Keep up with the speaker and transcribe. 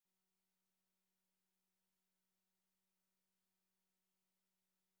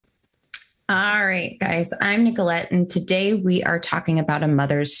All right, guys, I'm Nicolette, and today we are talking about a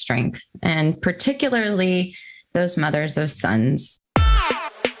mother's strength, and particularly those mothers of sons.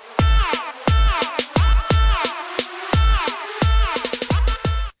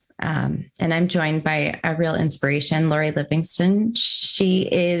 And I'm joined by a real inspiration, Lori Livingston. She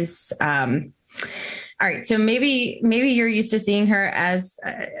is, all right, so maybe you're used to seeing her as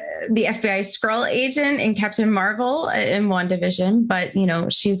the FBI Skrull Agent in Captain Marvel and Wandavision, but,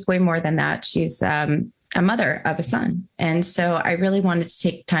 she's way more than that. She's a mother of a son. And so I really wanted to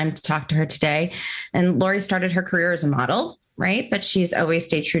take time to talk to her today. And Lori started her career as a model, right? But she's always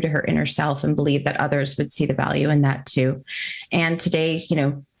stayed true to her inner self and believed that others would see the value in that too. And today,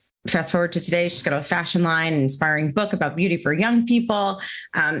 fast forward to today, she's got a fashion line, an inspiring book about beauty for young people,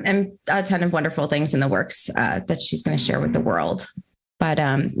 and a ton of wonderful things in the works that she's going to share with the world. But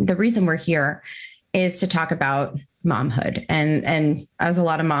the reason we're here is to talk about momhood. And as a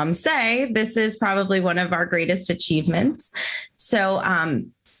lot of moms say, this is probably one of our greatest achievements. So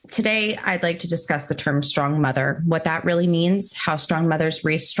today, I'd like to discuss the term strong mother, what that really means, how strong mothers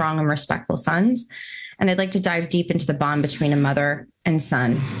raise strong and respectful sons. And I'd like to dive deep into the bond between a mother and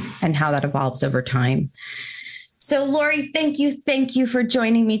son and how that evolves over time. So, Lori, thank you for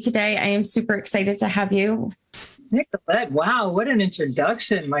joining me today. I am super excited to have you. Nicolette, wow, what an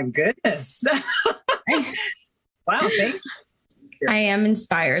introduction. My goodness. Wow, thank you. I am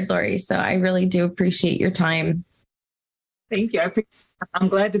inspired, Lori, so I really do appreciate your time. Thank you. I'm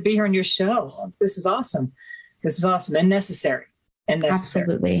glad to be here on your show. This is awesome. And necessary.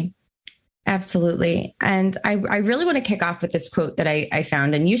 Absolutely. And I really want to kick off with this quote that I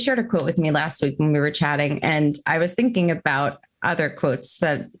found. And you shared a quote with me last week when we were chatting. And I was thinking about other quotes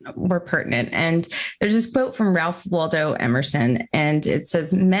that were pertinent. And there's this quote from Ralph Waldo Emerson. And it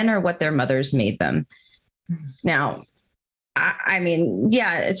says, "Men are what their mothers made them." Now, I mean,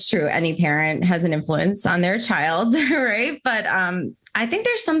 yeah, it's true. Any parent has an influence on their child, right? But I think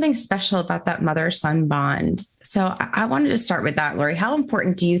there's something special about that mother-son bond. So I wanted to start with that, Lori. How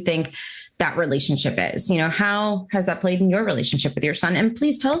important do you think that relationship is? How has that played in your relationship with your son? And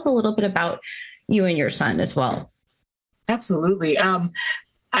please tell us a little bit about you and your son as well. Absolutely. I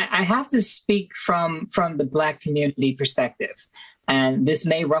have to speak from the Black community perspective. And this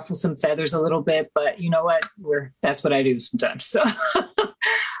may ruffle some feathers a little bit, but you know what? That's what I do sometimes. So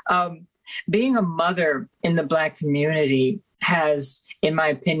being a mother in the Black community has, in my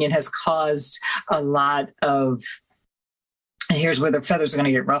opinion, has caused a lot of, and here's where the feathers are going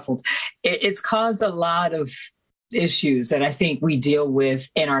to get ruffled. It's caused a lot of issues that I think we deal with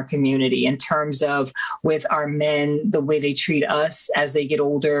in our community in terms of with our men, the way they treat us as they get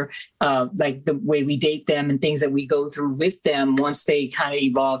older, like the way we date them and things that we go through with them once they kind of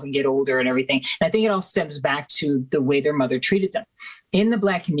evolve and get older and everything. And I think it all stems back to the way their mother treated them. In the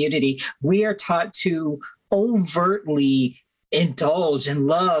Black community, we are taught to overtly indulge and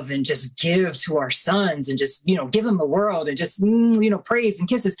love and just give to our sons and just, give them the world and just, praise and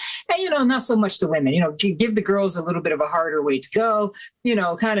kisses. And, not so much to women, give the girls a little bit of a harder way to go,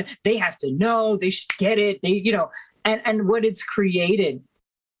 kind of, they have to know, they should get it. They, and what it's created,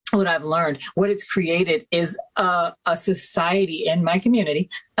 what I've learned, what it's created is a society in my community,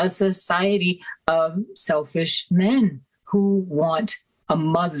 a society of selfish men who want a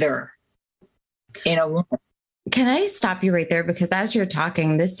mother in a woman. Can I stop you right there? Because as you're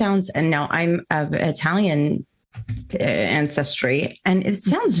talking, this sounds, and now I'm of Italian ancestry, and it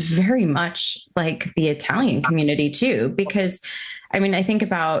sounds very much like the Italian community too, because I think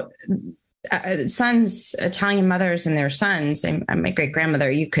about sons, Italian mothers and their sons. And my great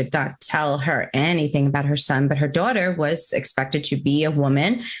grandmother, you could not tell her anything about her son, but her daughter was expected to be a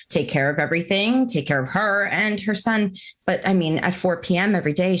woman, take care of everything, take care of her and her son. But at 4 p.m.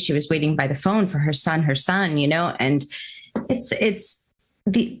 every day, she was waiting by the phone for her son, and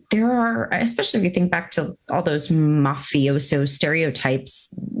there are, especially if you think back to all those mafioso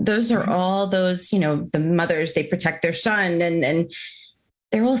stereotypes, those are all those, the mothers, they protect their son and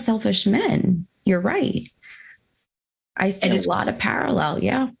they're all selfish men. You're right. I see a lot of parallel.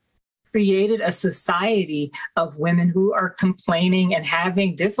 Yeah. Created a society of women who are complaining and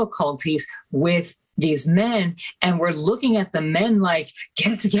having difficulties with these men. And we're looking at the men like,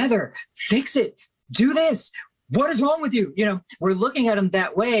 get it together, fix it, do this. What is wrong with you? We're looking at them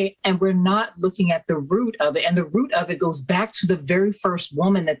that way, and we're not looking at the root of it. And the root of it goes back to the very first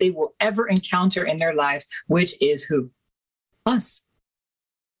woman that they will ever encounter in their lives, which is who? Us.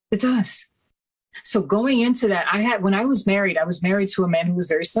 It's us. So going into that, when I was married to a man who was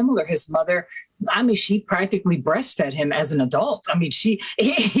very similar. His mother, she practically breastfed him as an adult. He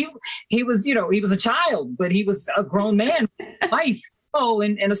was, he was a child, but he was a grown man, wife.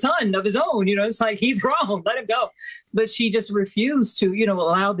 and a son of his own. It's like, he's grown, let him go. But she just refused to,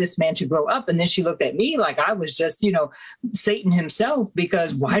 allow this man to grow up. And then she looked at me like I was just, Satan himself,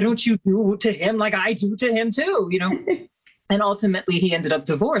 because why don't you do to him like I do to him too, And ultimately he ended up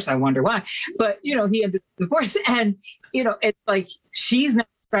divorced. I wonder why, but he ended up divorced. And, it's like, she's not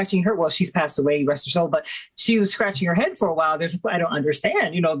scratching her. Well, she's passed away, rest her soul, but she was scratching her head for a while. I don't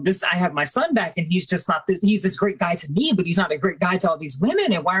understand, I have my son back and he's just not this, he's this great guy to me, but he's not a great guy to all these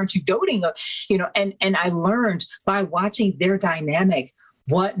women. And why aren't you doting? And I learned by watching their dynamic,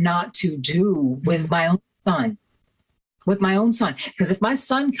 what not to do with my own son. Because if my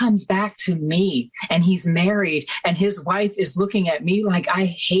son comes back to me and he's married and his wife is looking at me like, I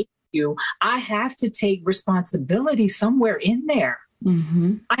hate you, I have to take responsibility somewhere in there.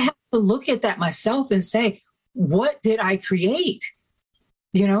 Mm-hmm. I have to look at that myself and say, what did I create?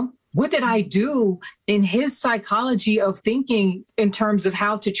 What did I do in his psychology of thinking in terms of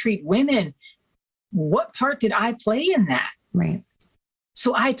how to treat women? What part did I play in that? Right.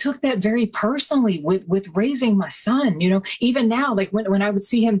 So I took that very personally with raising my son, even now, like when I would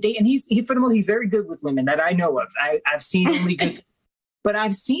see him date, and for the most, he's very good with women that I know of. I've seen only good, but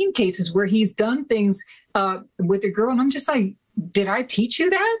I've seen cases where he's done things with a girl. And I'm just like, did I teach you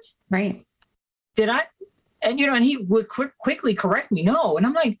that? Right. Did I? And, and he would quickly correct me. No. And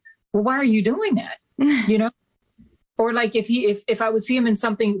I'm like, well, why are you doing that? Or like if I would see him in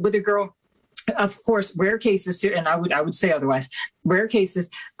something with a girl, of course, rare cases, and I would say otherwise, rare cases,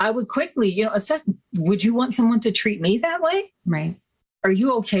 I would quickly, assess, would you want someone to treat me that way? Right. Are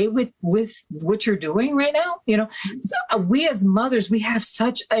you okay with what you're doing right now? So we as mothers, we have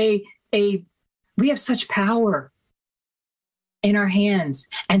such we have such power in our hands,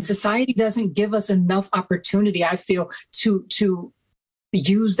 and society doesn't give us enough opportunity, I feel, to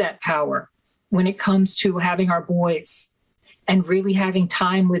use that power when it comes to having our boys and really having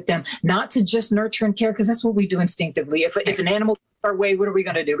time with them, not to just nurture and care, because that's what we do instinctively. If an animal comes our way, what are we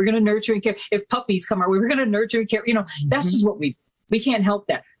going to do? We're going to nurture and care. If puppies come our way, we're going to nurture and care. That's just what we can't help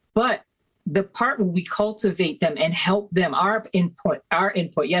that. But the part where we cultivate them and help them, our input,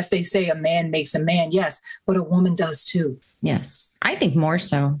 yes, they say a man makes a man, yes, but a woman does too. Yes, I think more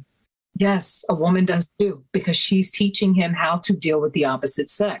so. Yes, a woman does too, because she's teaching him how to deal with the opposite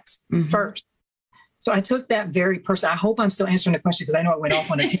sex first. So I took that very personally. I hope I'm still answering the question, because I know it went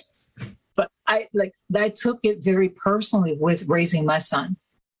off on a tangent. But I took it very personally with raising my son.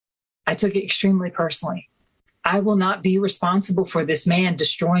 I took it extremely personally. I will not be responsible for this man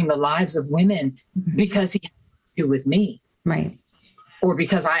destroying the lives of women because he has to do with me. Right. Or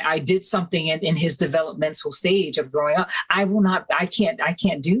because I did something in his developmental stage of growing up. I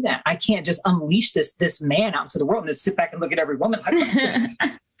can't do that. I can't just unleash this man out into the world and just sit back and look at every woman like,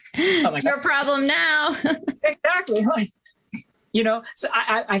 it's your problem now. Exactly. So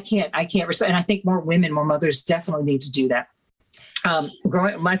I can't respect. And I think more women, more mothers definitely need to do that.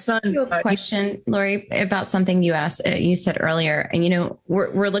 My son. I have a question, Lori, about something you said earlier. And,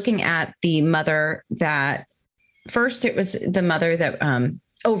 we're looking at the mother that first it was the mother that,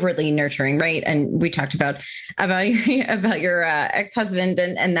 overly nurturing, right? And we talked about your ex-husband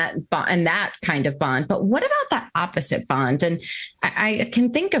and that bond, and that kind of bond. But what about that opposite bond? And I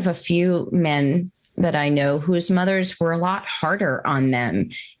can think of a few men that I know whose mothers were a lot harder on them.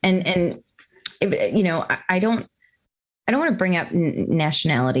 And I don't want to bring up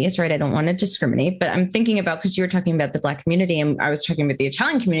nationalities, right? I don't want to discriminate, but I'm thinking about, because you were talking about the Black community and I was talking about the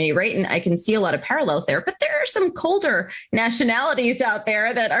Italian community, right? And I can see a lot of parallels there, but there are some colder nationalities out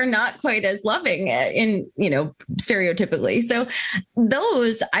there that are not quite as loving stereotypically. So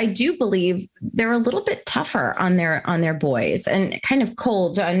those, I do believe they're a little bit tougher on their boys and kind of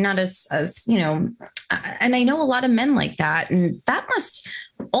cold, not as, and I know a lot of men like that. And that must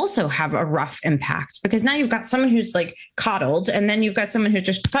also have a rough impact, because now you've got someone who's like coddled, and then you've got someone who's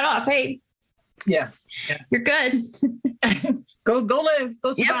just cut off. Hey, yeah. You're good. go live,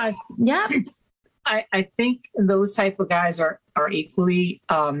 go survive. Yeah. I think those type of guys are equally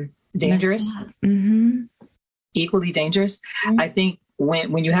dangerous. Mm-hmm. Equally dangerous. Mm-hmm. I think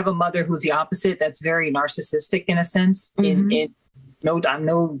when you have a mother who's the opposite, that's very narcissistic in a sense. Mm-hmm. I'm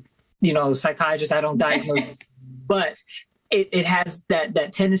no psychiatrist. I don't diagnose, but it has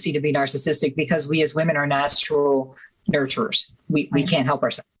that tendency to be narcissistic, because we as women are natural nurturers. We can't help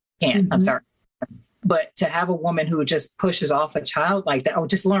ourselves. Mm-hmm. I'm sorry. But to have a woman who just pushes off a child like that,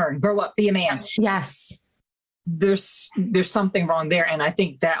 just learn, grow up, be a man. Yes. There's something wrong there. And I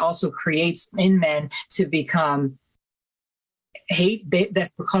think that also creates in men to become that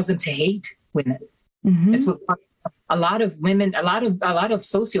cause them to hate women. Mm-hmm. It's what a lot of women, a lot of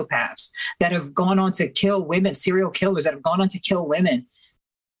sociopaths that have gone on to kill women, serial killers that have gone on to kill women,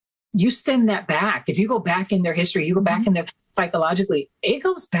 you stem that back. If you go back in their history, you go back in their psychologically, it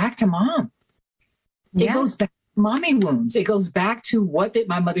goes back to mom. It goes back to mommy wounds. It goes back to what did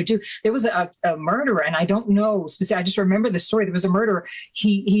my mother do? There was a murderer, and I don't know specifically. I just remember the story. There was a murderer.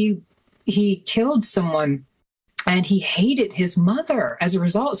 He killed someone, and he hated his mother as a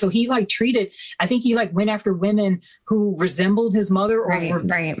result. So he I think he went after women who resembled his mother.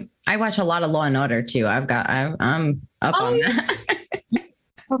 Right. I watch a lot of Law and Order too. I'm up on that.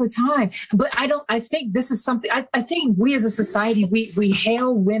 All the time. But I think this is something, I think we as a society, we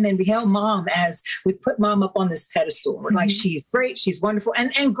hail women, we hail mom as we put mom up on this pedestal. We're like, she's great. She's wonderful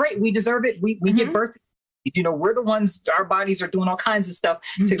and great. We deserve it. We give birth. We're the ones, our bodies are doing all kinds of stuff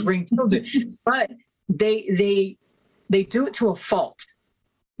to bring children, but they do it to a fault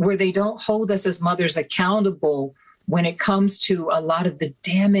where they don't hold us as mothers accountable when it comes to a lot of the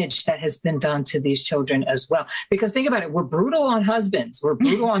damage that has been done to these children as well. Because think about it, we're brutal on husbands, we're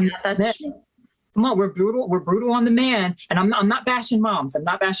brutal on men. Come on, we're brutal on the man. And I'm not bashing moms, I'm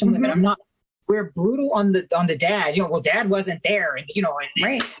not bashing women, we're brutal on the dad. Well, dad wasn't there, and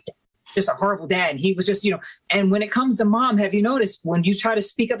right. Just a horrible dad. He was just, and when it comes to mom, have you noticed when you try to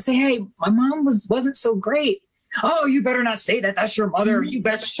speak up, say, hey, my mom wasn't so great. Oh, you better not say that. That's your mother.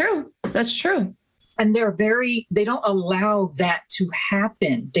 That's true. That's true. And they don't allow that to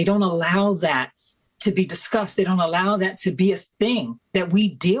happen. They don't allow that to be discussed. They don't allow that to be a thing that we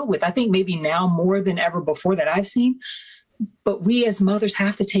deal with. I think maybe now more than ever before that I've seen. But we as mothers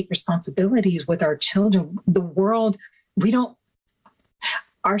have to take responsibilities with our children. The world,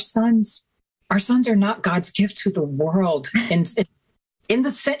 our sons are not God's gift to the world in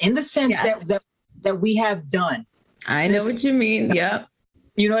the sense that we have done. I know what you mean. Yeah.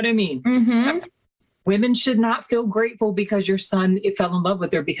 You know what I mean? Mm-hmm. Women should not feel grateful because your son fell in love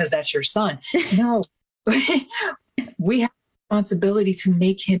with her because that's your son. No, we have a responsibility to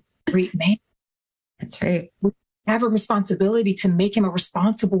make him a great man. That's right. We have a responsibility to make him a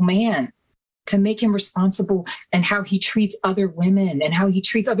responsible man, to make him responsible and how he treats other women and how he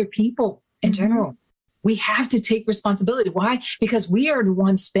treats other people in general. We have to take responsibility. Why? Because we are the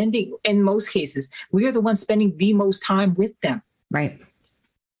ones spending, in most cases, we are the ones spending the most time with them. Right.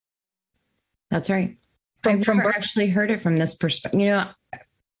 That's right. I've never actually heard it from this perspective.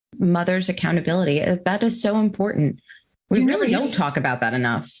 Mother's accountability, that is so important. We really don't talk about that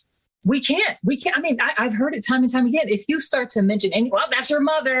enough. We can't. I mean, I've heard it time and time again. If you start to mention that's your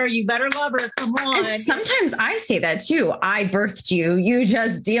mother, you better love her. Come on. And sometimes I say that too. I birthed you. You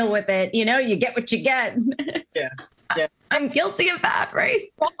just deal with it. You get what you get. Yeah. I'm guilty of that, right?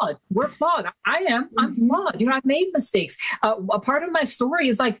 We're flawed. I am. I'm flawed. I've made mistakes. A part of my story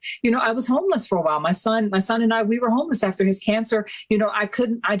is I was homeless for a while. My son and I, we were homeless after his cancer.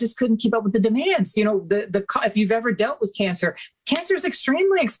 I just couldn't keep up with the demands. If you've ever dealt with cancer is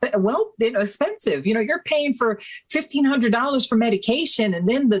extremely expensive. You're paying for $1,500 for medication, and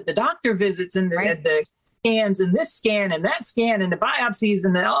then the doctor visits and the scans and this scan and that scan and the biopsies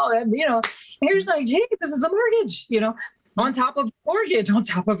and and you're just like, gee, this is a mortgage, on top of mortgage, on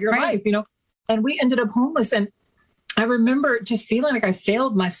top of your life, and we ended up homeless. And I remember just feeling like I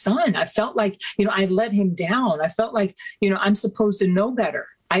failed my son. I felt like, I let him down. I felt like, I'm supposed to know better.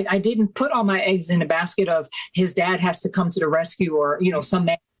 I didn't put all my eggs in a basket of his dad has to come to the rescue or, some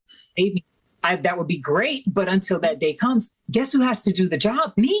man save me. That would be great. But until that day comes, guess who has to do the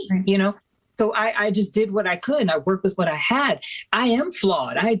job? Me, So I just did what I could and I worked with what I had. I am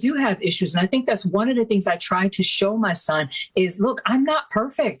flawed. I do have issues. And I think that's one of the things I try to show my son is, look, I'm not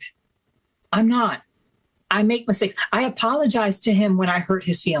perfect. I'm not. I make mistakes. I apologize to him when I hurt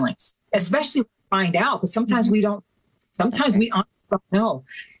his feelings, especially when I find out, because sometimes we don't know.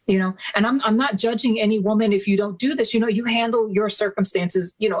 And I'm not judging any woman if you don't do this. You handle your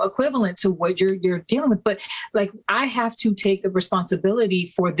circumstances, equivalent to what you're dealing with. But I have to take the responsibility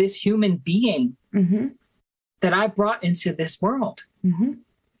for this human being that I brought into this world.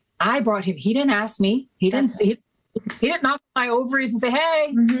 I brought him. He didn't ask me. He didn't knock my ovaries and say,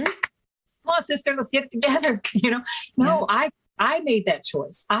 "Hey, come on, sister, let's get it together." No, I made that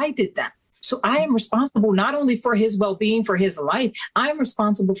choice. I did that. So I am responsible not only for his well-being, for his life, I'm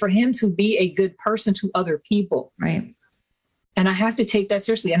responsible for him to be a good person to other people. Right. And I have to take that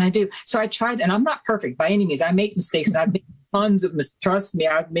seriously. And I do. So I tried, and I'm not perfect by any means. I make mistakes. I've made tons of mistakes. Trust me,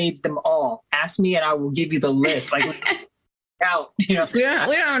 I've made them all. Ask me and I will give you the list. Out, We don't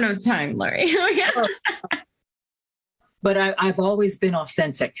have no time, Lori. But I've always been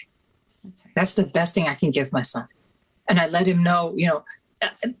authentic. That's right. That's the best thing I can give my son. And I let him know,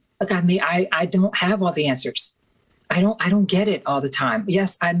 look, I don't have all the answers. I don't get it all the time.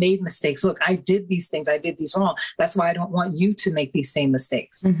 Yes, I made mistakes. Look, I did these things. I did these wrong. That's why I don't want you to make these same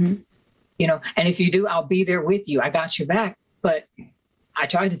mistakes. Mm-hmm. You know, and if you do, I'll be there with you. I got your back. But I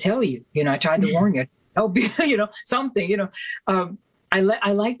tried to tell you, you know, I tried to warn you, help you, you know, something, you know. I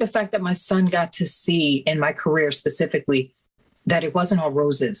like the fact that my son got to see in my career specifically that it wasn't all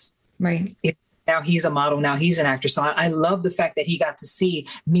roses. Right. Now he's a model. Now he's an actor. So I love the fact that he got to see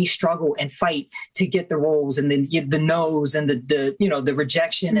me struggle and fight to get the roles, and then the no's and the you know, the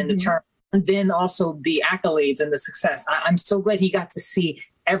rejection and the turn, and then also the accolades and the success. I'm so glad he got to see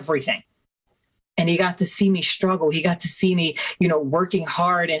everything. And he got to see me struggle. He got to see me, you know, working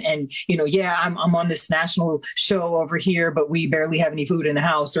hard and you know, yeah, I'm on this national show over here, but we barely have any food in the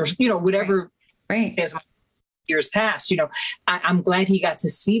house, or, you know, whatever. Right. As years past, you know, I'm glad he got to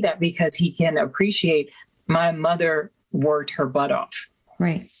see that, because he can appreciate my mother worked her butt off.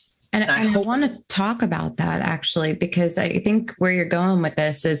 Right. And I want to talk about that, actually, because I think where you're going with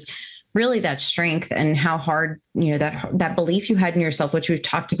this is really that strength and how hard, you know, that belief you had in yourself, which we've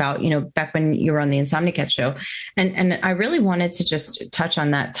talked about, you know, back when you were on the Insomnicat show. And I really wanted to just touch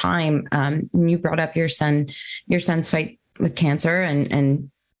on that time. You brought up your son's fight with cancer, and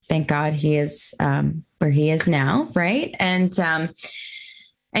thank God he is where he is now. Right. And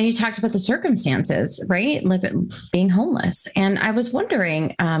you talked about the circumstances, right? Being homeless. And I was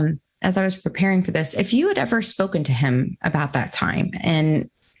wondering, as I was preparing for this, if you had ever spoken to him about that time. And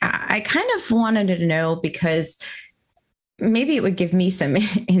I kind of wanted to know, because maybe it would give me some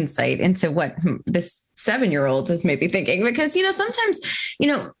insight into what this 7-year-old is maybe thinking, because, you know, sometimes, you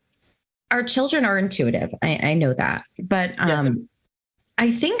know, our children are intuitive. I know that, but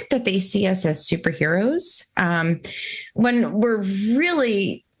I think that they see us as superheroes when we're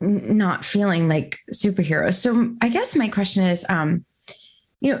really not feeling like superheroes. So I guess my question is,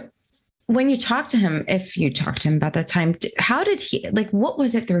 you know, when you talk to him, if you talk to him about that time, how did he, like, what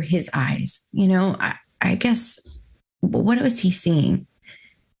was it through his eyes? You know, I guess, what was he seeing?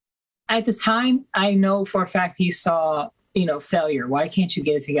 At the time, I know for a fact he saw, you know, failure. Why can't you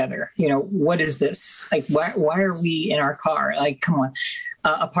get it together? You know, what is this? Like, why are we in our car? Like, come on.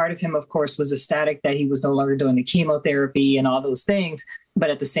 A part of him, of course, was ecstatic that he was no longer doing the chemotherapy and all those things. But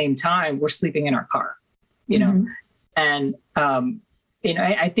at the same time, we're sleeping in our car, you know, and, you know,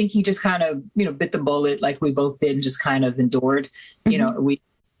 I think he just kind of, you know, bit the bullet like we both did, and just kind of endured. You know,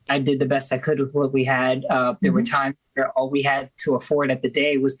 I did the best I could with what we had. There were times where all we had to afford at the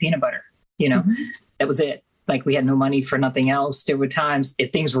day was peanut butter. You know, that was it. Like, we had no money for nothing else. There were times,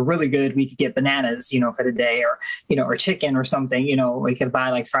 if things were really good, we could get bananas, you know, for the day, or, you know, or chicken or something, you know, we could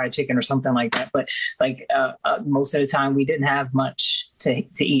buy like fried chicken or something like that. But like most of the time we didn't have much to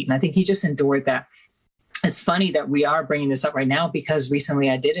eat. And I think he just endured that. It's funny that we are bringing this up right now, because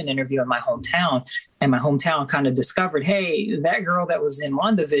recently I did an interview in my hometown, and my hometown kind of discovered, hey, that girl that was in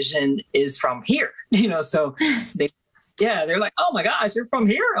WandaVision is from here, you know, so they're like, oh my gosh, you're from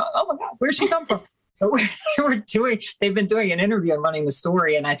here? Oh my God, where'd she come from? They've been doing an interview and running the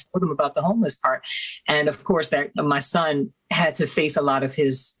story, and I told them about the homeless part. And of course, that my son had to face a lot of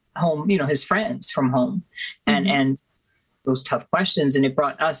his home, you know, his friends from home, and those tough questions. And it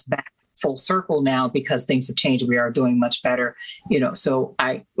brought us back full circle now, because things have changed. We are doing much better, you know, so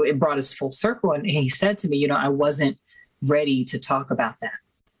it brought us full circle. And he said to me, you know, I wasn't ready to talk about that.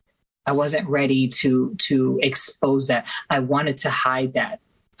 I wasn't ready to expose that. I wanted to hide that.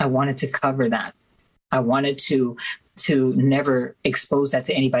 I wanted to cover that. I wanted to never expose that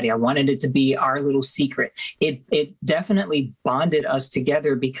to anybody. I wanted it to be our little secret. It definitely bonded us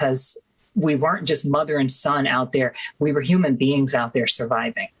together, because we weren't just mother and son out there. We were human beings out there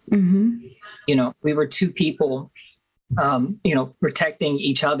surviving. You know, we were two people, you know, protecting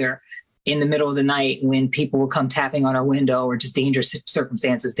each other in the middle of the night when people would come tapping on our window, or just dangerous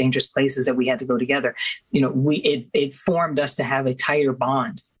circumstances, dangerous places that we had to go together. You know, it formed us to have a tighter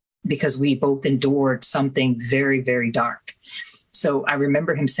bond, because we both endured something very, very dark. So I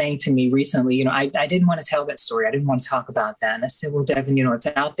remember him saying to me recently, you know, I didn't want to tell that story. I didn't want to talk about that. And I said, well, Devin, you know, it's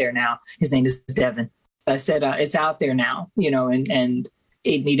out there now. His name is Devin. I said, it's out there now, you know, and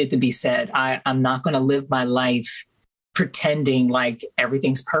it needed to be said. I'm not going to live my life pretending like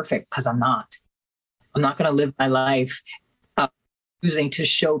everything's perfect, because I'm not. I'm not going to live my life choosing to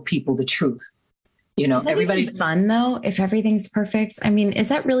show people the truth. You know, is that everybody even fun though, if everything's perfect? I mean, is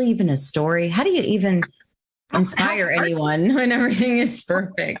that really even a story? How do you even inspire anyone when everything is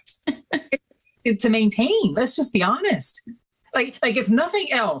perfect? To maintain, let's just be honest. Like if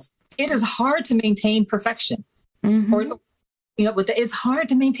nothing else, it is hard to maintain perfection. Or up with it. It's hard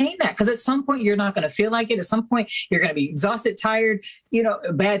to maintain that because at some point you're not going to feel like it. At some point you're going to be exhausted, tired,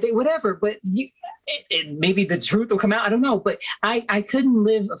 a bad day, whatever. But maybe the truth will come out. I don't know. But I couldn't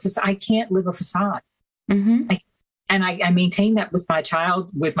live a facade. I can't live a facade. Mm-hmm. I maintain that with my child,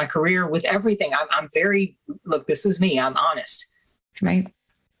 with my career, with everything. I'm very, look, this is me. I'm honest. Right.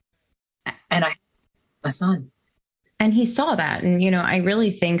 And my son. And he saw that. And, I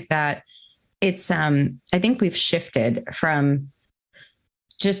really think that it's, I think we've shifted from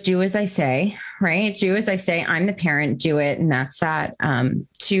just do as I say, right? Do as I say, I'm the parent, do it. And that's that,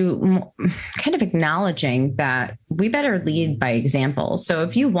 to kind of acknowledging that we better lead by example. So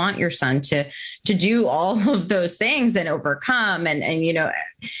if you want your son to do all of those things and overcome and,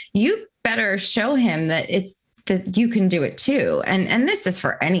 you better show him that that you can do it too. And this is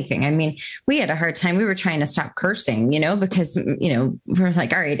for anything. I mean, we had a hard time. We were trying to stop cursing, because, we're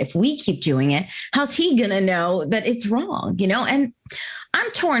like, all right, if we keep doing it, how's he going to know that it's wrong, And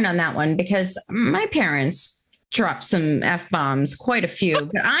I'm torn on that one because my parents dropped some F-bombs, quite a few,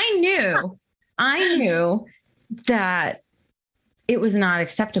 but I knew that it was not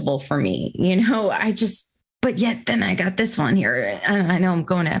acceptable for me. But yet then I got this one here. And I know I'm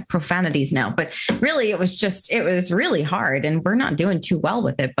going to profanities now, but really it was really hard and we're not doing too well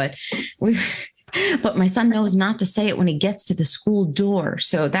with it, but my son knows not to say it when he gets to the school door.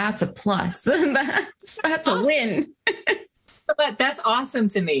 So that's a plus. That's a win. But that's awesome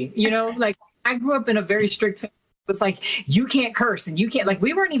to me. Like I grew up in a very strict family. It was like, you can't curse and you can't, like,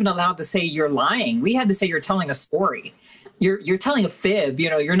 we weren't even allowed to say you're lying. We had to say you're telling a story. You're telling a fib,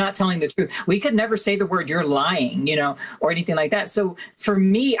 you're not telling the truth. We could never say the word you're lying, or anything like that. So for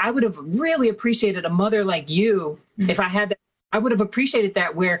me, I would have really appreciated a mother like you. If I had that, I would have appreciated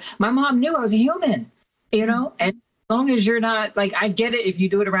that where my mom knew I was a human, and as long as you're not like, I get it. If you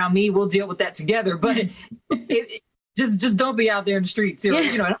do it around me, we'll deal with that together. But just don't be out there in the streets.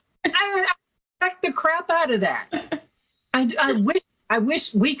 I respect the crap out of that. I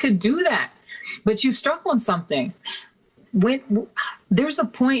wish we could do that, but you struck on something. When there's a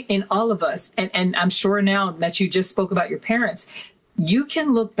point in all of us, and I'm sure now that you just spoke about your parents, you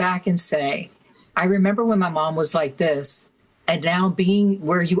can look back and say, I remember when my mom was like this, and now being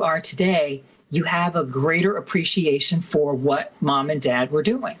where you are today, you have a greater appreciation for what mom and dad were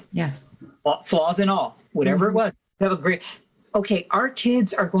doing. Yes. Flaws and all, whatever it was. You have a great, okay, our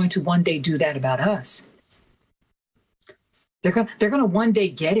kids are going to one day do that about us. They're going to one day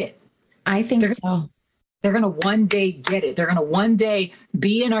get it. I think so. They're going to one day get it. They're going to one day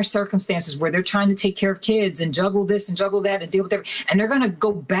be in our circumstances where they're trying to take care of kids and juggle this and juggle that and deal with everything. And they're going to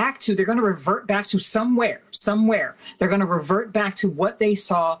they're going to revert back to somewhere. They're going to revert back to what they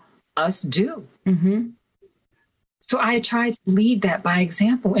saw us do. Mm-hmm. So I tried to lead that by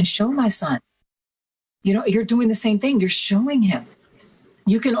example and show my son, you're doing the same thing. You're showing him.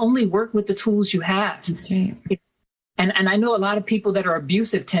 You can only work with the tools you have. That's right. And I know a lot of people that are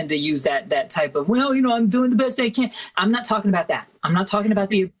abusive tend to use that type of, I'm doing the best I can. I'm not talking about that. I'm not talking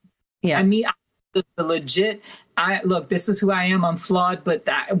about the legit, look, this is who I am. I'm flawed, but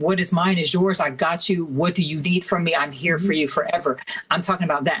what is mine is yours. I got you. What do you need from me? I'm here for you forever. I'm talking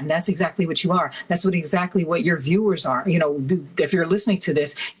about that. And that's exactly what you are. That's exactly what your viewers are. If you're listening to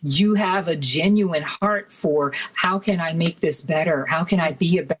this, you have a genuine heart for how can I make this better? How can I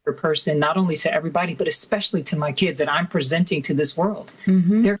be a better person, not only to everybody, but especially to my kids that I'm presenting to this world.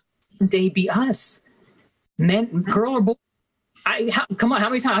 Mm-hmm. They're one day be us, men, girl or boy. Come on, how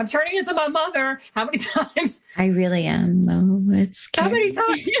many times? I'm turning into my mother. How many times? I really am, though. It's scary. How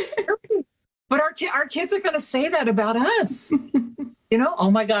many times? But our kids are going to say that about us. Oh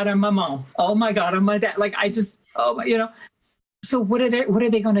my God, I'm my mom. Oh my God, I'm my dad. Like So what are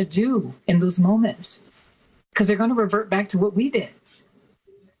they going to do in those moments? Because they're going to revert back to what we did.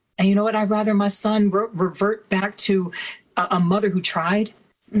 And you know what? I'd rather my son revert back to a mother who tried.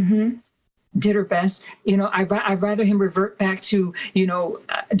 Mm-hmm. Did her best. I'd rather him revert back to,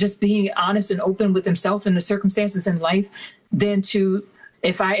 just being honest and open with himself and the circumstances in life than to,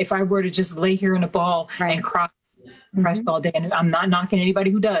 if I were to just lay here in a ball and cry pressed all day. And I'm not knocking anybody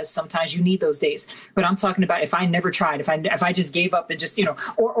who does. Sometimes you need those days, but I'm talking about if I never tried, if I just gave up and just,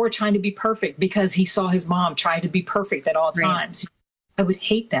 or trying to be perfect because he saw his mom trying to be perfect at all times. I would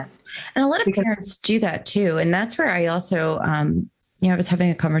hate that. And a lot of parents do that too. And that's where I also, I was having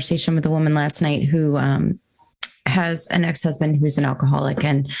a conversation with a woman last night who has an ex-husband who's an alcoholic.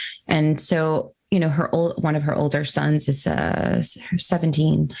 And so, one of her older sons is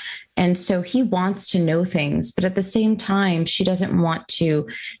 17. And so he wants to know things, but at the same time, she doesn't want to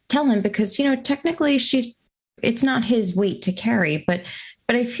tell him because, technically it's not his weight to carry. But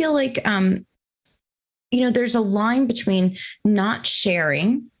I feel like there's a line between not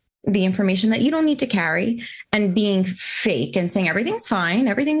sharing the information that you don't need to carry and being fake and saying everything's fine,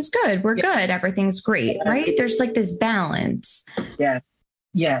 everything's good, we're good, everything's great, right? There's like this balance. Yes.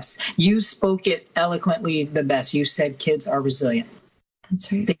 Yes. You spoke it eloquently the best. You said kids are resilient.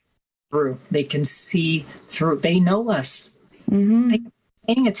 That's right. They can see through. They know us. Mm-hmm. They're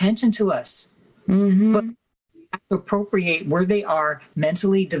paying attention to us. Mm-hmm. But to appropriate where they are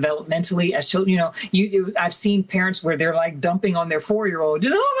mentally, developmentally as children. I've seen parents where they're like dumping on their 4-year-old.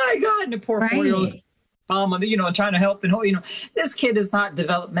 Oh my God, and the poor 4-year-old mom, trying to help, and this kid is not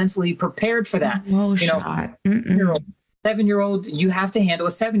developmentally prepared for that. No shot. 7-year-old, you have to handle a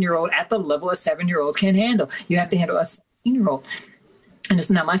 7-year-old at the level a 7-year-old can handle. You have to handle a 17-year-old. And it's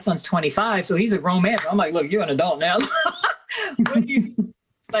now my son's 25, so he's a grown man. I'm like, look, you're an adult now.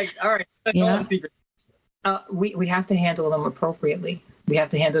 Like, all right, yeah. We have to handle them appropriately. We have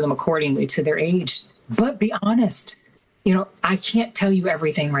to handle them accordingly to their age. But be honest. I can't tell you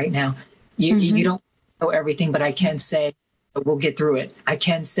everything right now. You don't know everything, but I can say we'll get through it. I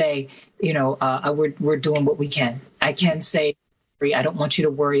can say, we're doing what we can. I can say, I don't want you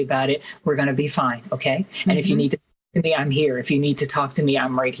to worry about it. We're going to be fine. Okay. And if you need to talk to me, I'm here. If you need to talk to me,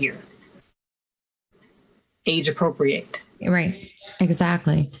 I'm right here. Age appropriate. Right.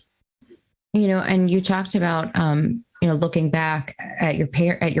 Exactly. And you talked about, looking back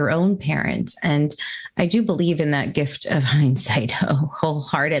at your own parents. And I do believe in that gift of hindsight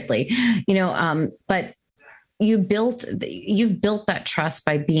wholeheartedly, but you've built that trust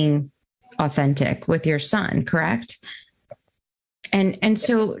by being authentic with your son, correct? And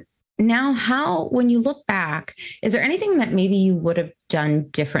so now when you look back, is there anything that maybe you would have done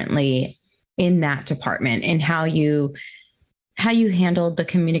differently in that department, and how you handled the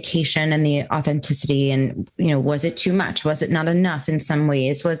communication and the authenticity? And, was it too much? Was it not enough in some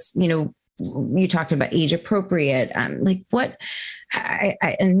ways? Was, you talked about age appropriate, like what,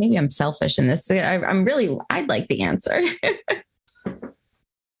 and maybe I'm selfish in this. I'd like the answer.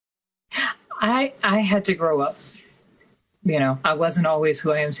 I had to grow up. I wasn't always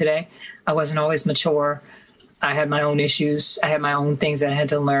who I am today. I wasn't always mature. I had my own issues. I had my own things that I had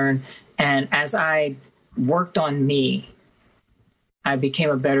to learn. And as I worked on me, I became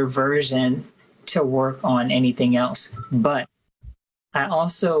a better version to work on anything else. But I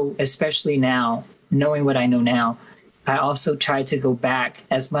also, especially now, knowing what I know now, I also try to go back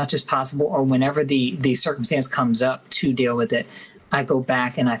as much as possible, or whenever the circumstance comes up to deal with it, I go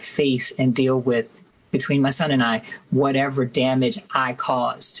back and I face and deal with, between my son and I, whatever damage I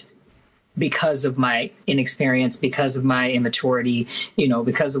caused because of my inexperience, because of my immaturity,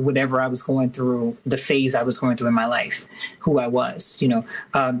 because of whatever I was going through, the phase I was going through in my life, who I was,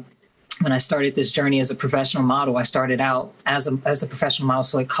 when I started this journey as a professional model, I started out as a professional model.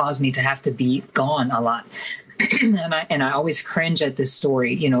 So it caused me to have to be gone a lot. And I always cringe at this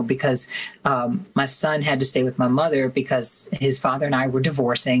story, because my son had to stay with my mother because his father and I were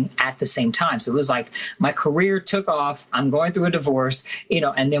divorcing at the same time. So it was like my career took off. I'm going through a divorce,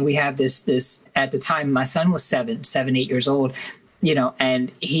 and then we have this at the time, my son was 7, 8 years old,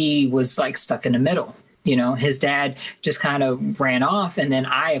 and he was like stuck in the middle. His dad just kind of ran off. And then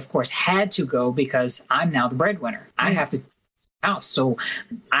I, of course, had to go because I'm now the breadwinner. I have to house. So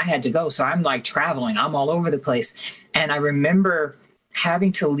I had to go. So I'm like traveling. I'm all over the place. And I remember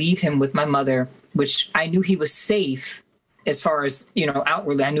having to leave him with my mother, which I knew he was safe as far as,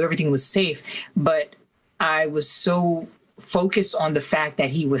 outwardly. I knew everything was safe. But I was so focused on the fact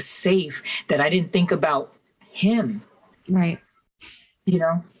that he was safe that I didn't think about him. Right.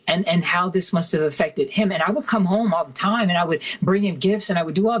 And how this must have affected him. And I would come home all the time and I would bring him gifts and I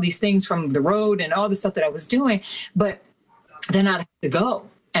would do all these things from the road and all the stuff that I was doing. But then I'd have to go.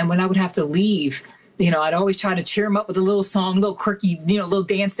 And when I would have to leave, I'd always try to cheer him up with a little song, a little quirky, little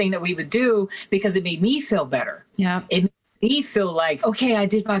dance thing that we would do because it made me feel better. Yeah. It made me feel like, okay, I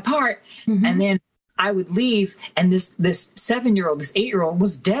did my part. Mm-hmm. And then I would leave. And this 7-year-old, this 8-year-old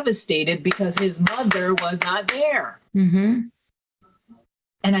was devastated because his mother was not there. Mm-hmm.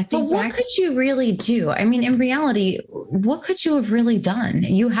 And I think, but what could you really do? I mean, in reality, what could you have really done?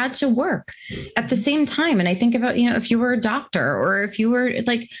 You had to work at the same time. And I think about, if you were a doctor or if you were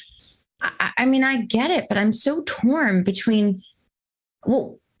like, I mean, I get it, but I'm so torn between,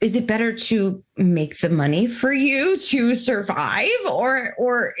 well, is it better to make the money for you to survive or,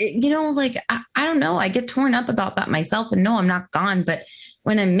 I don't know. I get torn up about that myself, and no, I'm not gone. But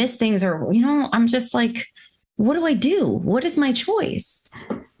when I miss things or, I'm just like, what do I do? What is my choice?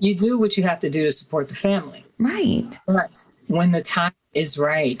 You do what you have to do to support the family. Right. But when the time is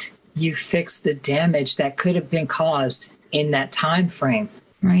right, you fix the damage that could have been caused in that time frame.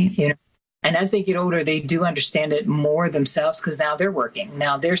 Right. And as they get older, they do understand it more themselves because now they're working.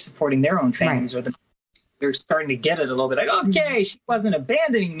 Now they're supporting their own families, or they're starting to get it a little bit. Like, okay, she wasn't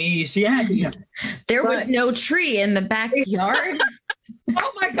abandoning me. She had to, There was no tree in the backyard.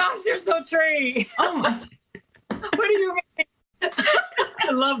 Oh my gosh, there's no tree. Oh my. What do you mean?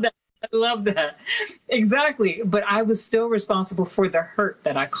 I love that. I love that. Exactly. But I was still responsible for the hurt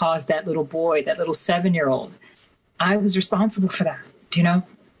that I caused that little boy, that little 7-year-old. I was responsible for that.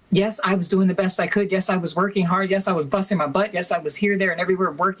 Yes, I was doing the best I could. Yes, I was working hard. Yes, I was busting my butt. Yes, I was here, there, and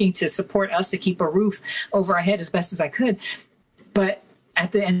everywhere working to support us to keep a roof over our head as best as I could. But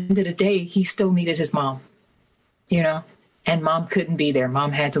at the end of the day, he still needed his mom, and mom couldn't be there.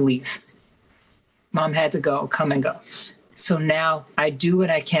 Mom had to leave. Mom had to come and go. So now I do what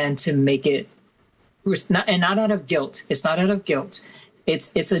I can to make it, not out of guilt. It's not out of guilt.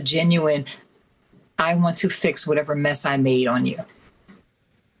 It's a genuine, I want to fix whatever mess I made on you.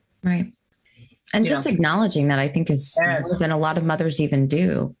 Right. And just acknowledging that, I think, is more than a lot of mothers even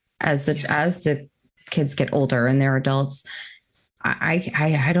do as the kids get older and they're adults.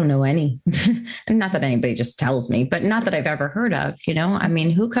 I don't know any, and not that anybody just tells me, but not that I've ever heard of, I mean,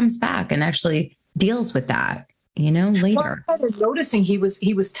 who comes back and actually deals with that, later? Well, I started noticing he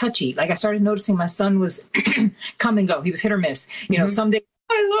was touchy. Like I started noticing my son was come and go. He was hit or miss. Some days,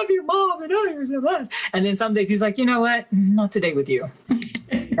 I love you, Mom, and others, and then some days he's like, you know what? Not today with you.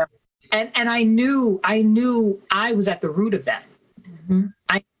 And I knew I was at the root of that. Mm-hmm.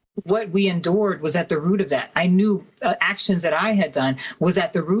 What we endured was at the root of that. I knew actions that I had done was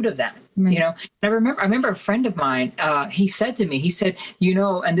at the root of that. Mm-hmm. And I remember a friend of mine, he said to me,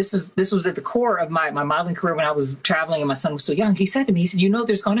 and this was at the core of my modeling career when I was traveling and my son was still young. He said to me,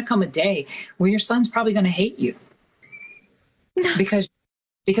 there's going to come a day when your son's probably going to hate you because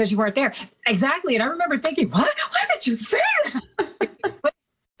you weren't there. Exactly. And I remember thinking, what? Why did you say that?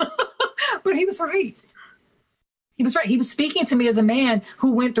 But he was right. He was right. He was speaking to me as a man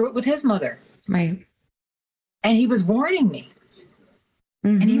who went through it with his mother. Right. And he was warning me.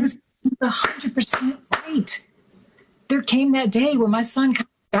 Mm-hmm. And he was 100% right. There came that day when my son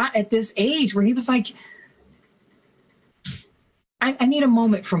got at this age where he was like, I need a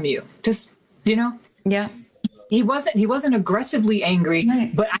moment from you. Just, Yeah. He wasn't aggressively angry,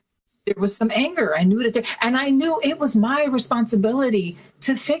 right. But there was some anger. I knew that and I knew it was my responsibility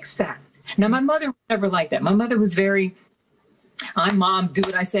to fix that. Now, my mother was never like that. My mother was very, I'm mom, do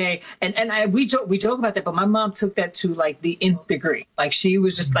what I say. And we joke about that, but my mom took that to like the nth degree. Like she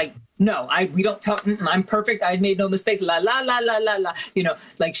was just like, no, we don't talk. I'm perfect. I made no mistakes. La, la, la, la, la, la.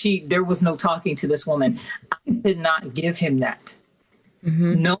 There was no talking to this woman. I did not give him that.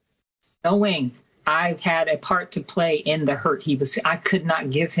 Mm-hmm. No, knowing I had a part to play in the hurt I could not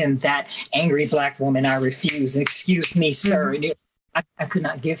give him that angry Black woman. I refuse. Excuse me, sir. Mm-hmm. I could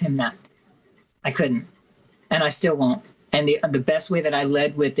not give him that. I couldn't. And I still won't. And the best way that I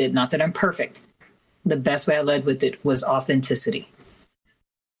led with it, not that I'm perfect, the best way I led with it was authenticity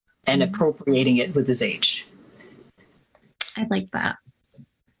and appropriating it with his age. I like that.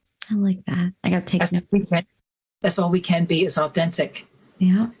 I got to take notes. That's all we can be, is authentic.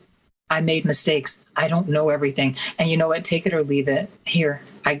 Yeah. I made mistakes. I don't know everything. And you know what? Take it or leave it. Here,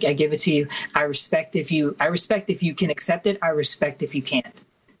 I give it to you. I respect if you can accept it. I respect if you can't.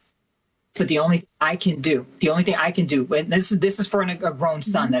 But the only thing I can do, and this is for a grown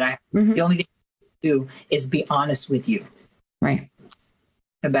son that the only thing I can do is be honest with you. Right.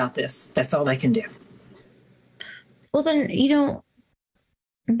 About this. That's all I can do. Well, then,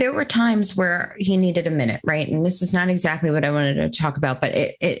 there were times where he needed a minute, right? And this is not exactly what I wanted to talk about, but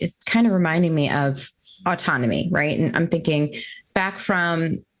it's kind of reminding me of autonomy, right? And I'm thinking back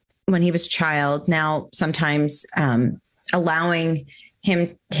from when he was a child, now sometimes allowing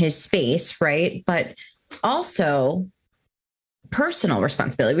him his space, right? But also personal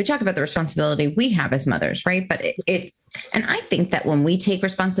responsibility. We talk about the responsibility we have as mothers, right? But and I think that when we take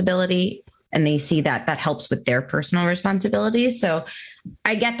responsibility and they see that helps with their personal responsibilities. So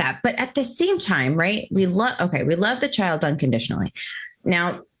I get that. But at the same time, right, we love the child unconditionally.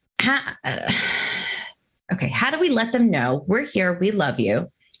 Now, how do we let them know we're here, we love you?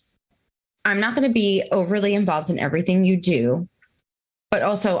 I'm not going to be overly involved in everything you do, but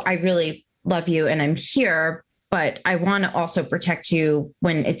also I really love you and I'm here, but I want to also protect you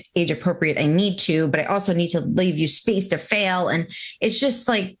when it's age appropriate. I need to, but I also need to leave you space to fail. And it's just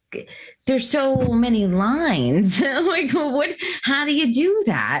like, there's so many lines. Like, how do you do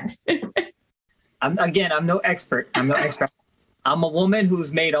that? I'm no expert. I'm a woman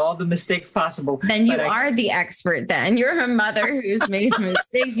who's made all the mistakes possible. Then you are the expert then. You're a mother who's made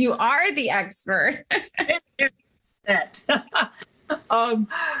mistakes. You are the expert.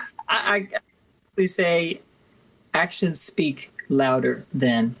 I say actions speak louder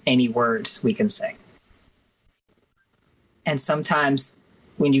than any words we can say. And sometimes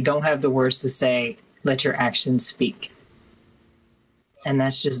when you don't have the words to say, let your actions speak. And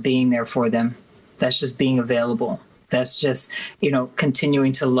that's just being there for them. That's just being available. That's just,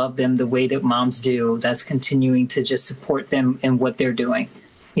 continuing to love them the way that moms do. That's continuing to just support them in what they're doing.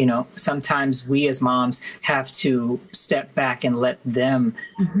 Sometimes we as moms have to step back and let them,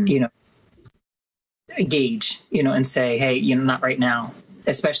 gauge, and say, hey, not right now,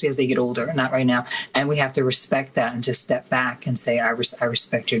 especially as they get older, not right now. And we have to respect that and just step back and say, I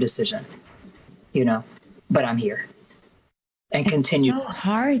respect your decision, but I'm here. And continue. It's so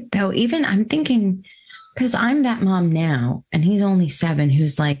hard though. Even I'm thinking, because I'm that mom now and he's only 7,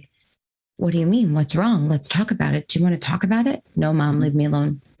 who's like, what do you mean? What's wrong? Let's talk about it. Do you want to talk about it? No, mom, leave me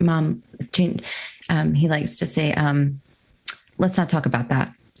alone. Mom, he likes to say, let's not talk about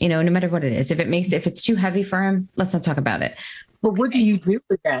that. No matter what it is, if it's too heavy for him, let's not talk about it. But what do you do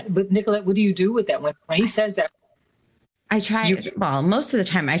with that? But Nicolette, what do you do with that when he says that? I try, most of the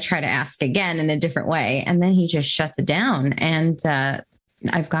time I try to ask again in a different way, and then he just shuts it down. And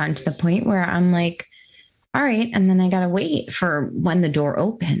I've gotten to the point where I'm like, all right. And then I got to wait for when the door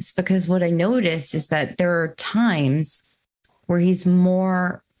opens, because what I notice is that there are times where he's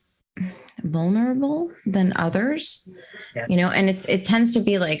more vulnerable than others, and it tends to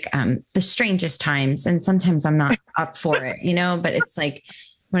be like the strangest times. And sometimes I'm not up for it, but it's like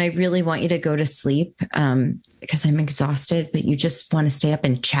when I really want you to go to sleep because I'm exhausted, but you just want to stay up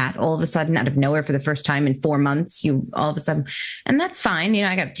and chat all of a sudden out of nowhere for the first time in 4 months, you all of a sudden, and that's fine.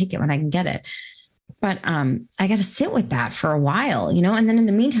 I got to take it when I can get it. But I got to sit with that for a while, and then in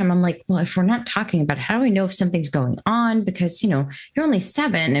the meantime, I'm like, well, if we're not talking about it, how do I know if something's going on? Because, you're only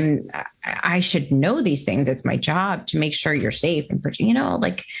 7 and I should know these things. It's my job to make sure you're safe and, but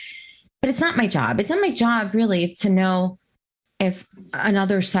it's not my job. It's not my job really to know if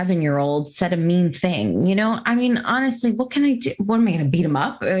another 7-year-old said a mean thing, I mean, honestly, what can I do? What am I going to beat him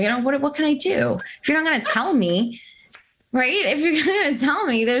up? What can I do? If you're not going to tell me, right? If you're going to tell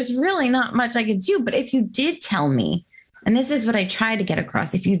me, there's really not much I could do. But if you did tell me, and this is what I try to get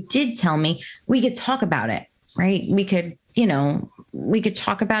across, if you did tell me, we could talk about it, right? We could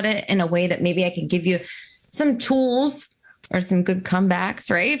talk about it in a way that maybe I could give you some tools or some good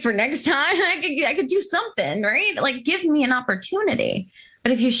comebacks, right? For next time, I could do something, right? Like give me an opportunity.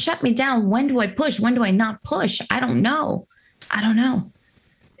 But if you shut me down, when do I push? When do I not push? I don't know.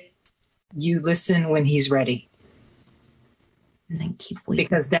 You listen when he's ready. And then keep waiting.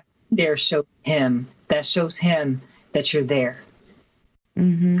 Because that there shows him that you're there.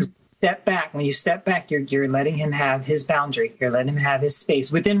 Mm-hmm. When you step back, you're letting him have his boundary. You're letting him have his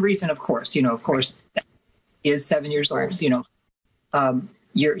space within reason, of course. He is 7 years old.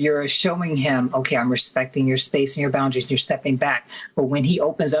 You're showing him, okay, I'm respecting your space and your boundaries. You're stepping back. But when he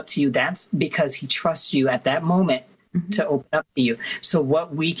opens up to you, that's because he trusts you at that moment to open up to you. So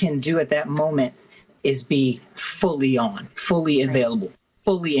what we can do at that moment is be fully on, fully available,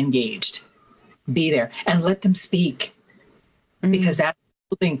 fully engaged. Be there and let them speak, because that's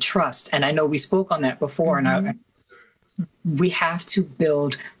building trust. And I know we spoke on that before, and we have to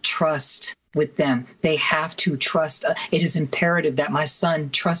build trust with them. They have to trust. It is imperative that my son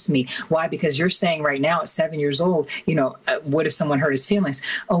trusts me. Why? Because you're saying right now at 7 years old, what if someone hurt his feelings?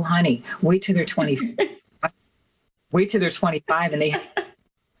 Oh, honey, wait till they're 20. Wait till they're 25 and they have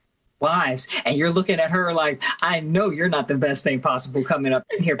wives, and you're looking at her like, I know you're not the best thing possible coming up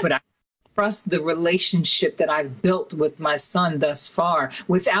in here, but I trust the relationship that I've built with my son thus far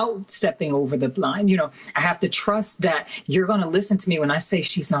without stepping over the line. I have to trust that you're going to listen to me when I say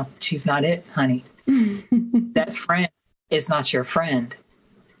she's not it, honey. That friend is not your friend.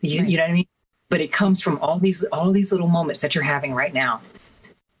 You know what I mean? But it comes from all these little moments that you're having right now.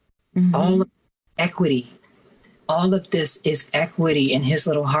 All of equity. All of this is equity in his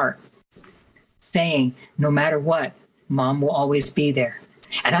little heart, saying, no matter what, mom will always be there.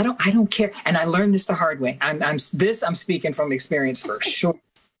 And I don't care. And I learned this the hard way. I'm speaking from experience for sure.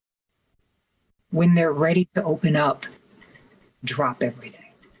 When they're ready to open up, drop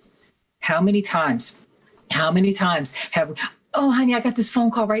everything. How many times have, oh, honey, I got this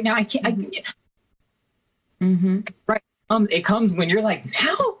phone call right now. I can't. Right. It comes when you're like,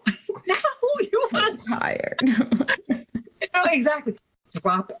 no, you want to tired. Exactly.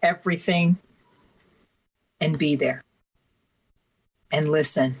 Drop everything and be there and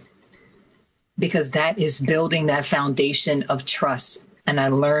listen, because that is building that foundation of trust And I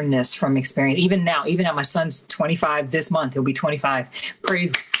learned this from experience. Even now, my son's 25 this month. He'll be 25.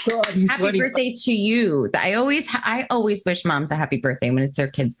 Praise God, he's happy 25. birthday to you. I always wish moms a happy birthday when it's their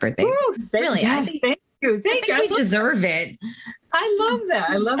kid's birthday. Ooh, really, yes, thank you. Thank you. We deserve it. I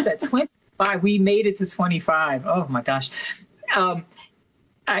love that. 25. We made it to 25. Oh my gosh.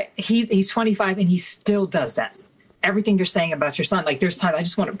 He's 25 and he still does that. Everything you're saying about your son, like there's times I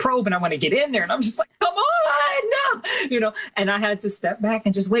just want to probe and I want to get in there and I'm just like, come on, no, and I had to step back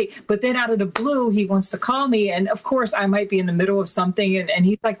and just wait. But then out of the blue, he wants to call me. And of course I might be in the middle of something and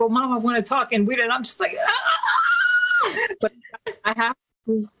he's like, well, Mom, I want to talk. And I'm just like, but I have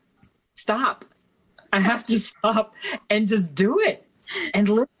to stop. I have to stop and just do it and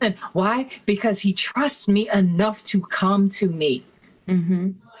listen. Why? Because he trusts me enough to come to me.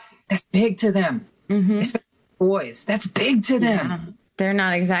 Mm-hmm. That's big to them. Mm-hmm. Especially boys. That's big to them. Yeah. They're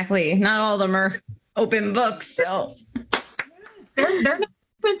not all of them are open books. So yes, they're not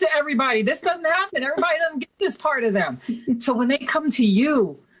open to everybody. This doesn't happen. Everybody doesn't get this part of them. So when they come to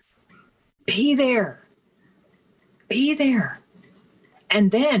you, be there. Be there.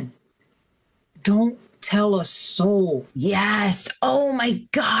 And then don't tell a soul. Yes. Oh my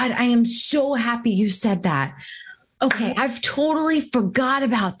God. I am so happy you said that. Okay. I've totally forgot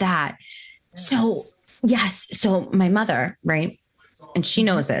about that. Yes. So yes. So my mother, right? And she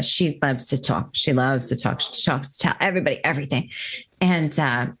knows this. She loves to talk. She loves to talk. She talks to tell everybody everything. And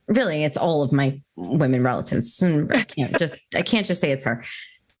really, it's all of my women relatives. And I can't just say it's her.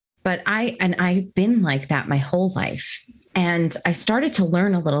 But I've been like that my whole life. And I started to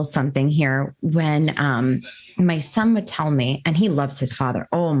learn a little something here when my son would tell me, and he loves his father.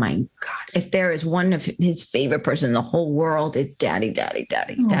 Oh my God. If there is one of his favorite person in the whole world, it's daddy.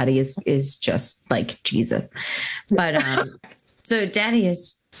 Oh. Daddy is just like Jesus. But so daddy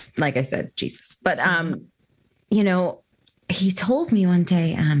is, like I said, Jesus. But, he told me one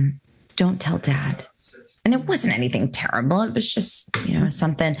day, don't tell dad. And it wasn't anything terrible. It was just,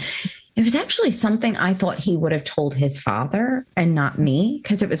 something. It was actually something I thought he would have told his father and not me,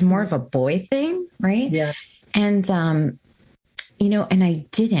 because it was more of a boy thing. Right. Yeah. And, and I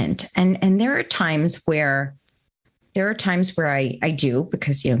didn't. And there are times where I do,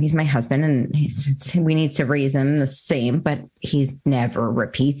 because, he's my husband and we need to raise him the same, but he's never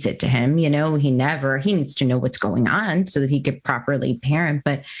repeats it to him. He needs to know what's going on so that he could properly parent.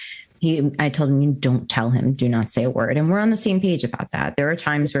 But I told him, you don't tell him, do not say a word. And we're on the same page about that. There are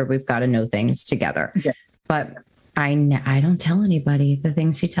times where we've got to know things together, but I don't tell anybody the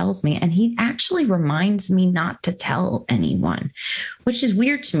things he tells me. And he actually reminds me not to tell anyone, which is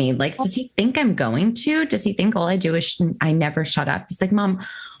weird to me. Like, does he think I'm going to? Does he think all I do is I never shut up? He's like, Mom,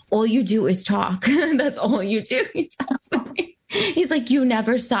 all you do is talk. That's all you do. He's like, you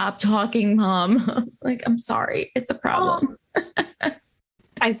never stop talking, Mom. Like, I'm sorry. It's a problem.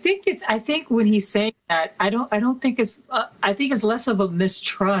 I think when he's saying that, I don't think it's, I think it's less of a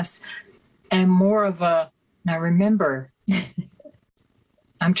mistrust and more of a, now remember,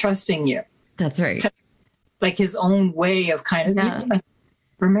 I'm trusting you. That's right. Like his own way of kind of,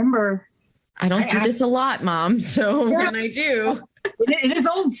 remember. I don't do this a lot, Mom. So when I do. In his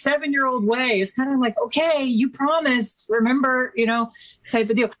own 7-year-old way, it's kind of like, okay, you promised, remember, type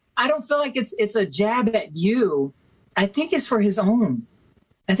of deal. I don't feel like it's a jab at you. I think it's for his own.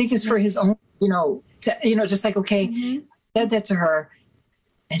 I think it's for his own, just like, okay, said that to her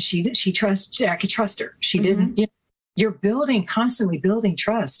and she trusts, I could trust her. She didn't, you're constantly building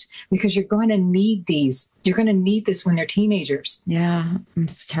trust because you're going to need these. You're going to need this when they're teenagers. Yeah.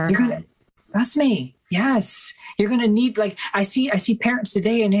 It's terrible. Trust me. Yes. You're going to need, like, I see parents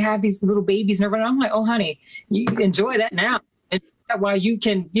today and they have these little babies and everything. I'm like, oh, honey, you enjoy that now. And while you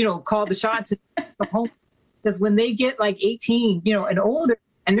can, call the shots and come home. Because when they get like 18, and older,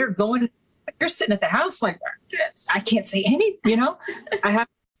 and you're sitting at the house like, I can't say anything, I have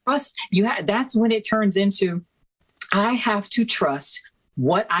to trust you. That's when it turns into, I have to trust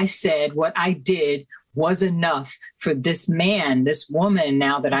what I said, what I did was enough for this man, this woman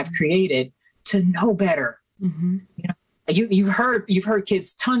now that I've created to know better. Mm-hmm. You've heard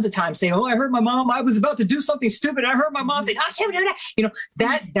kids tons of times say, oh, I heard my mom, I was about to do something stupid. I heard my mom say,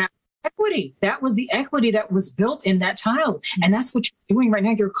 that equity, that was the equity that was built in that child. And that's what you're doing right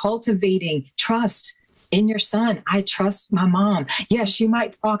now. You're cultivating trust in your son. I trust my mom. Yes, she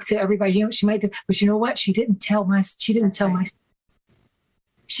might talk to everybody, she might do, but you know what? She kept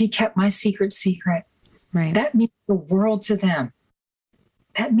my secret. Right. That means the world to them.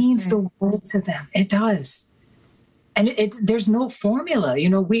 That means the world to them. It does. And there's no formula.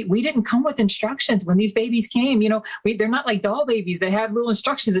 We didn't come with instructions when these babies came. They're not like doll babies. They have little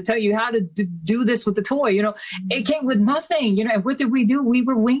instructions that tell you how to do this with the toy. It came with nothing. And what did we do? We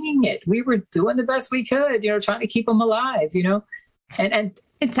were winging it. We were doing the best we could. Trying to keep them alive. And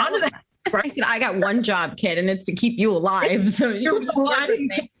it's out of that. Right? I said, I got one job, kid, and it's to keep you alive. So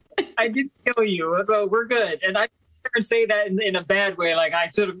I didn't kill you, so we're good. And I never say that in a bad way, like I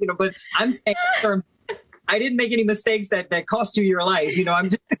should have. But I'm saying. I didn't make any mistakes that cost you your life.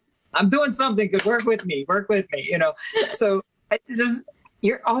 I'm doing something good. Work with me. So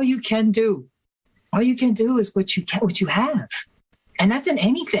all you can do is what you have. And that's in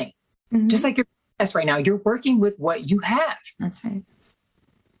anything. Mm-hmm. Just like your podcast right now, you're working with what you have. That's right.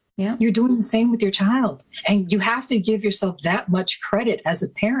 Yeah. You're doing the same with your child. And you have to give yourself that much credit as a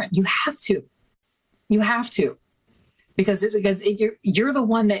parent. You have to. Because you're the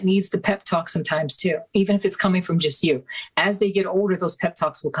one that needs the pep talk sometimes too, even if it's coming from just you. As they get older, those pep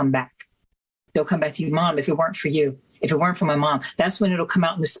talks will come back. They'll come back to you, Mom, if it weren't for you, if it weren't for my mom. That's when it'll come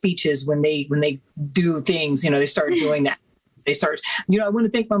out in the speeches when they do things, they start doing that. They start, I want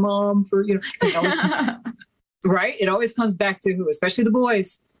to thank my mom for, it always right? It always comes back to who? Especially the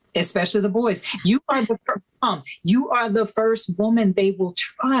boys. You are the first mom. You are the first woman they will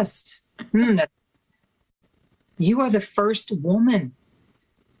trust. You are the first woman,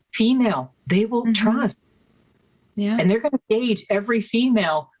 female, they will trust. Yeah. And they're going to gauge every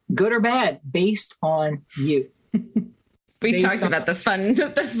female, good or bad, based on you. We talked about the fun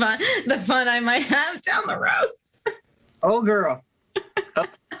I might have down the road. Oh, girl.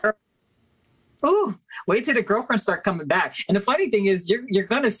 Oh, wait till the girlfriends start coming back. And the funny thing is you're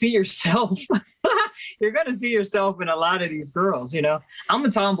going to see yourself. You're going to see yourself in a lot of these girls. I'm a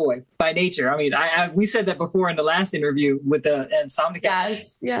tomboy by nature. I mean, we said that before in the last interview with the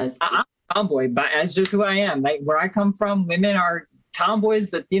Insomniac. Yes. I'm a tomboy, but that's just who I am. Like where I come from, women are tomboys,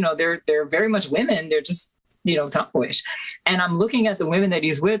 but they're very much women. They're just, tomboyish. And I'm looking at the women that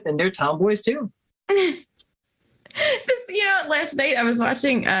he's with and they're tomboys too. Last night I was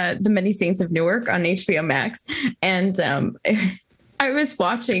watching The Many Saints of Newark on HBO Max, and I was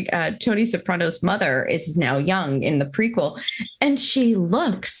watching Tony Soprano's mother is now young in the prequel, and she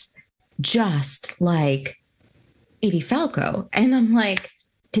looks just like Edie Falco. And I'm like,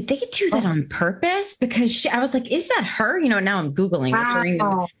 did they do that on purpose? Because I was like, is that her? Now I'm Googling it during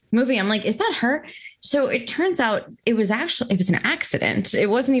the movie. I'm like, is that her? So it turns out it was an accident. It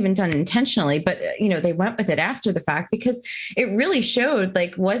wasn't even done intentionally, but they went with it after the fact because it really showed,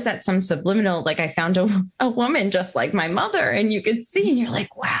 like, was that some subliminal, like I found a woman just like my mother, and you could see, and you're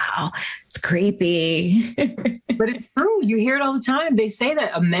like, wow, it's creepy. But it's true. You hear it all the time. They say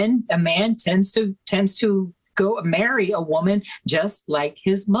that a man tends to go marry a woman just like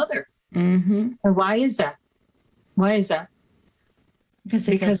his mother. Mm-hmm. And why is that? Because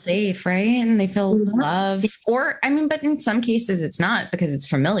they feel safe, right? And they feel loved. Or, but in some cases it's not, because it's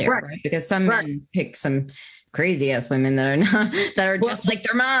familiar, right? Because some men pick some crazy ass women that are just like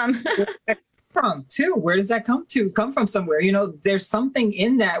their mom. Where does that come from? Somewhere, there's something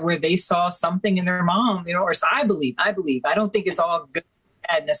in that where they saw something in their mom, or so I believe. I don't think it's all good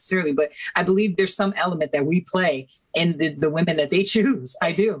bad necessarily, but I believe there's some element that we play in the women that they choose.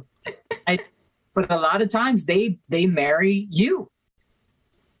 I do. But a lot of times they marry you.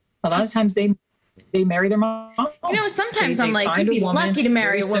 A lot of times they marry their mom. Sometimes I'm like, you'd be lucky to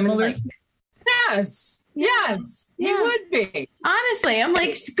marry a woman like. Yes, you would be. Honestly, I'm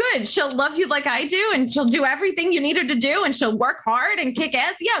like, good. She'll love you like I do, and she'll do everything you need her to do, and she'll work hard and kick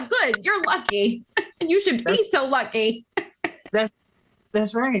ass. Yeah, good. You're lucky. And you should be so lucky.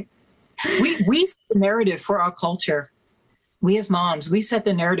 That's right. We set the narrative for our culture. We as moms, we set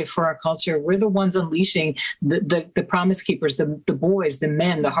the narrative for our culture. We're the ones unleashing the promise keepers, the boys, the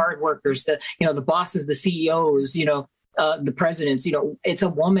men, the hard workers, the bosses, the CEOs, the presidents. It's a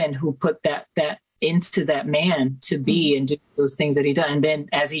woman who put that into that man to be and do those things that he does. And then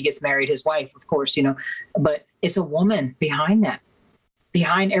as he gets married, his wife, of course, but it's a woman behind that.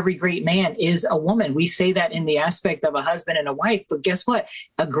 Behind every great man is a woman. We say that in the aspect of a husband and a wife, but guess what?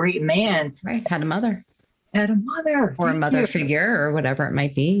 A great man had a mother. Or a mother figure or whatever it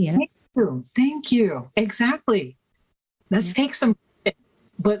might be. Thank you. Exactly. Let's take some,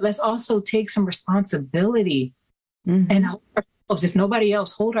 but let's also take some responsibility and hold ourselves, if nobody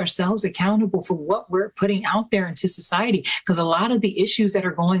else, hold ourselves accountable for what we're putting out there into society. Because a lot of the issues that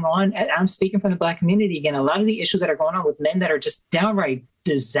are going on, I'm speaking from the Black community again, a lot of the issues that are going on with men that are just downright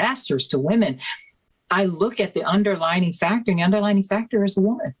disasters to women, I look at the underlying factor, and the underlying factor is a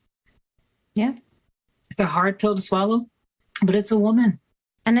woman. Yeah. It's a hard pill to swallow, but it's a woman.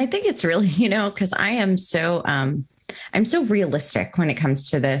 And I think it's really, because I am so I'm so realistic when it comes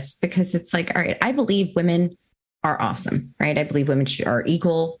to this, because it's like, all right, I believe women are awesome, right? I believe women are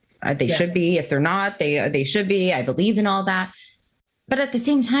equal. They should be. If they're not, they should be. I believe in all that. But at the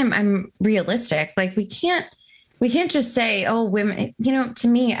same time, I'm realistic. Like we can't just say, oh, women, to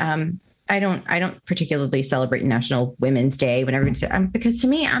me, I don't particularly celebrate National Women's Day because to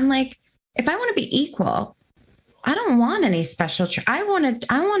me, I'm like, if I want to be equal, I don't want any special. I want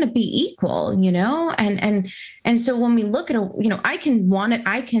to be equal, and so when we look at I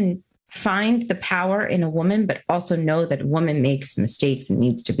can find the power in a woman, but also know that a woman makes mistakes and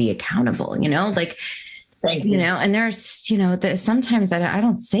needs to be accountable, like, and there's sometimes I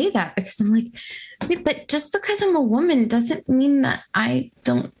don't say that because I'm like, but just because I'm a woman doesn't mean that I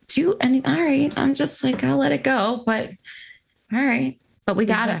don't do anything. All right. I'm just like, I'll let it go, but all right. But we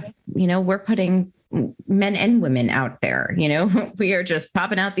gotta, we're putting men and women out there, we are just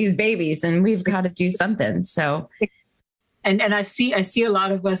popping out these babies and we've got to do something. So. And I see a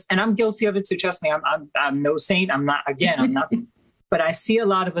lot of us, and I'm guilty of it too. Trust me, I'm no saint. I'm not, but I see a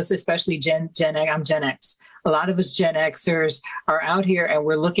lot of us, especially Gen X. I'm Gen X. A lot of us Gen Xers are out here and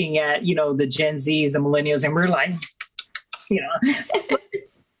we're looking at, the Gen Zs, the millennials, and we're like,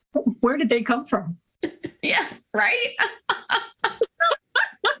 where did they come from? Yeah. Right.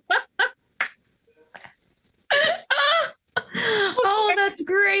 Oh, that's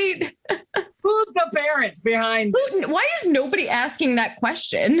great. Who's the parents behind this? Why is nobody asking that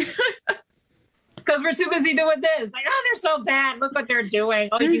question? Because we're too busy doing this. Like, oh, they're so bad. Look what they're doing.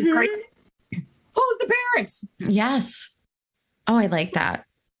 Oh, you crazy. Who's the parents? Yes. Oh, I like that.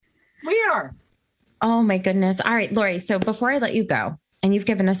 We are. Oh, my goodness. All right, Lori. So before I let you go, and you've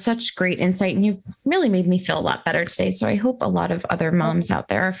given us such great insight and you've really made me feel a lot better today. So I hope a lot of other moms out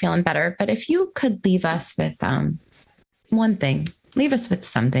there are feeling better. But if you could leave us with one thing, leave us with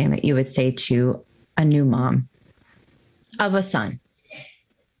something that you would say to a new mom of a son.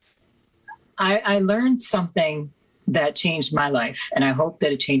 I learned something that changed my life, and I hope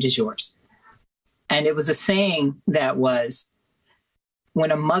that it changes yours. And it was a saying that was,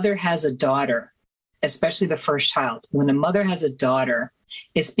 when a mother has a daughter, especially the first child, when a mother has a daughter,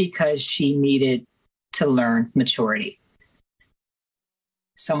 it's because she needed to learn maturity.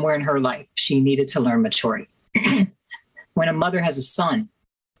 Somewhere in her life, she needed to learn maturity. When a mother has a son,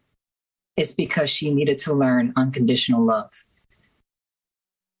 it's because she needed to learn unconditional love.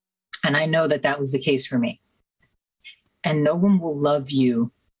 And I know that that was the case for me. And no one will love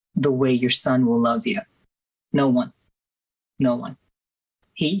you the way your son will love you. No one. No one.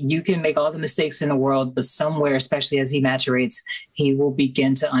 You can make all the mistakes in the world, but somewhere, especially as he maturates, he will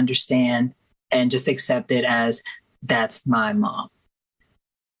begin to understand and just accept it as, that's my mom.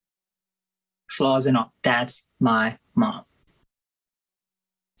 Flaws and all, that's my mom.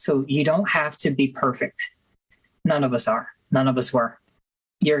 So you don't have to be perfect. None of us are. None of us were.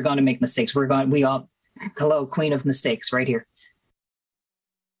 You're going to make mistakes. We all, hello, queen of mistakes right here.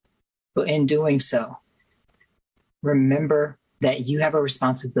 But in doing so, remember that you have a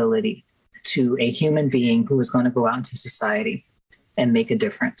responsibility to a human being who is going to go out into society and make a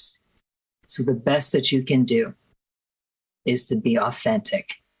difference. So the best that you can do is to be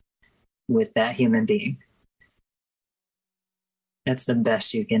authentic with that human being. That's the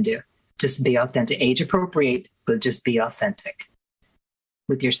best you can do. Just be authentic, age appropriate, but just be authentic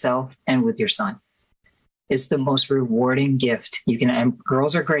with yourself and with your son. It's the most rewarding gift you can. And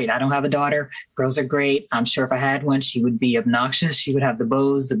girls are great. I don't have a daughter. Girls are great. I'm sure if I had one, she would be obnoxious. She would have the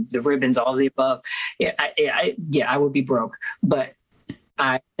bows, the ribbons, all of the above. I would be broke. But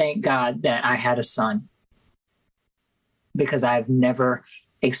I thank God that I had a son, because I've never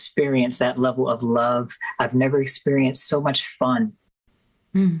experienced that level of love. I've never experienced so much fun.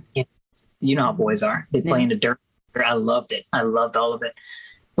 You know how boys are. They play in the dirt. I loved it. I loved all of it.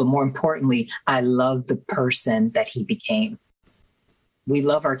 But more importantly, I love the person that he became. We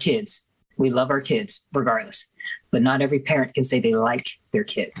love our kids. We love our kids regardless. But not every parent can say they like their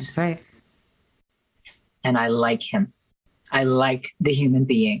kids. That's right. And I like him. I like the human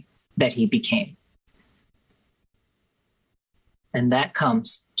being that he became. And that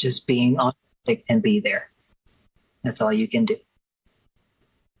comes just being authentic and be there. That's all you can do.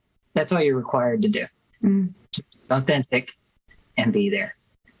 That's all you're required to do. Just be authentic and be there.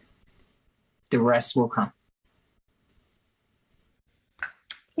 The rest will come.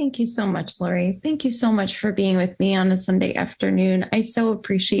 Thank you so much, Lori. Thank you so much for being with me on a Sunday afternoon. I so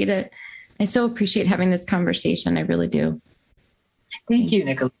appreciate it. I so appreciate having this conversation. I really do. Thank you,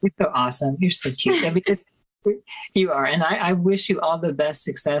 Nicola. You're so awesome. You're so cute. I mean, you are. And I wish you all the best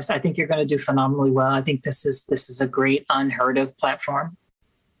success. I think you're going to do phenomenally well. I think this is a great unheard of platform.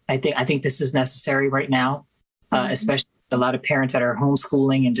 I think this is necessary right now. especially a lot of parents that are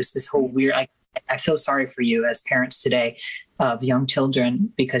homeschooling and just this whole weird, I feel sorry for you as parents today of young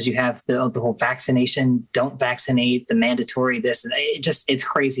children, because you have the whole vaccination, don't vaccinate, the mandatory this, and it's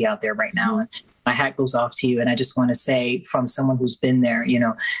crazy out there right now. And my hat goes off to you. And I just want to say, from someone who's been there,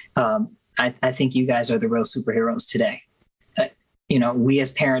 I think you guys are the real superheroes today. We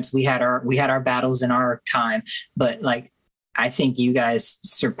as parents, we had our battles in our time, but I think you guys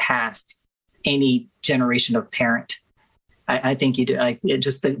surpassed any generation of parent. I think you do.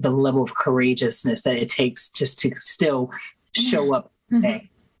 Just the level of courageousness that it takes just to still show up. I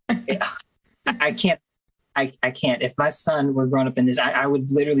can't. If my son were grown up in this, I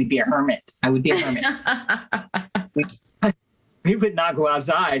would literally be a hermit. I would be a hermit. We would not go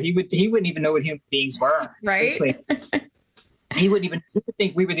outside. He wouldn't even know what human beings were. Right. He wouldn't even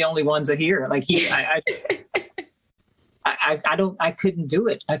think we were the only ones that here. I couldn't do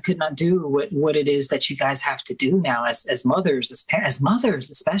it. I could not do what it is that you guys have to do now as mothers, as mothers,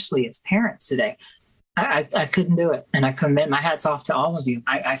 especially as parents today. I couldn't do it. And I commend, my hat's off to all of you.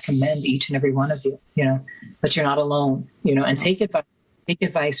 I commend each and every one of you, but you're not alone, and take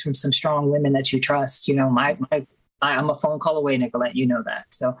advice from some strong women that you trust. I'm a phone call away, Nicolette, that.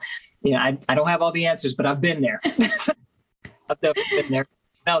 So, I don't have all the answers, but I've been there. I've definitely been there.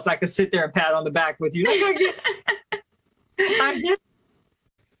 Else I could sit there and pat on the back with you.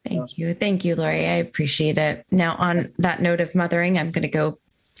 Thank you, Lori. I appreciate it. Now, on that note of mothering, I'm going to go,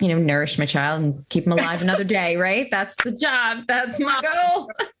 nourish my child and keep him alive another day, right? That's the job. That's my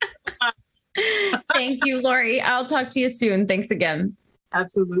goal. Thank you, Lori. I'll talk to you soon. Thanks again.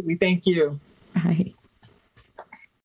 Absolutely. Thank you. Bye.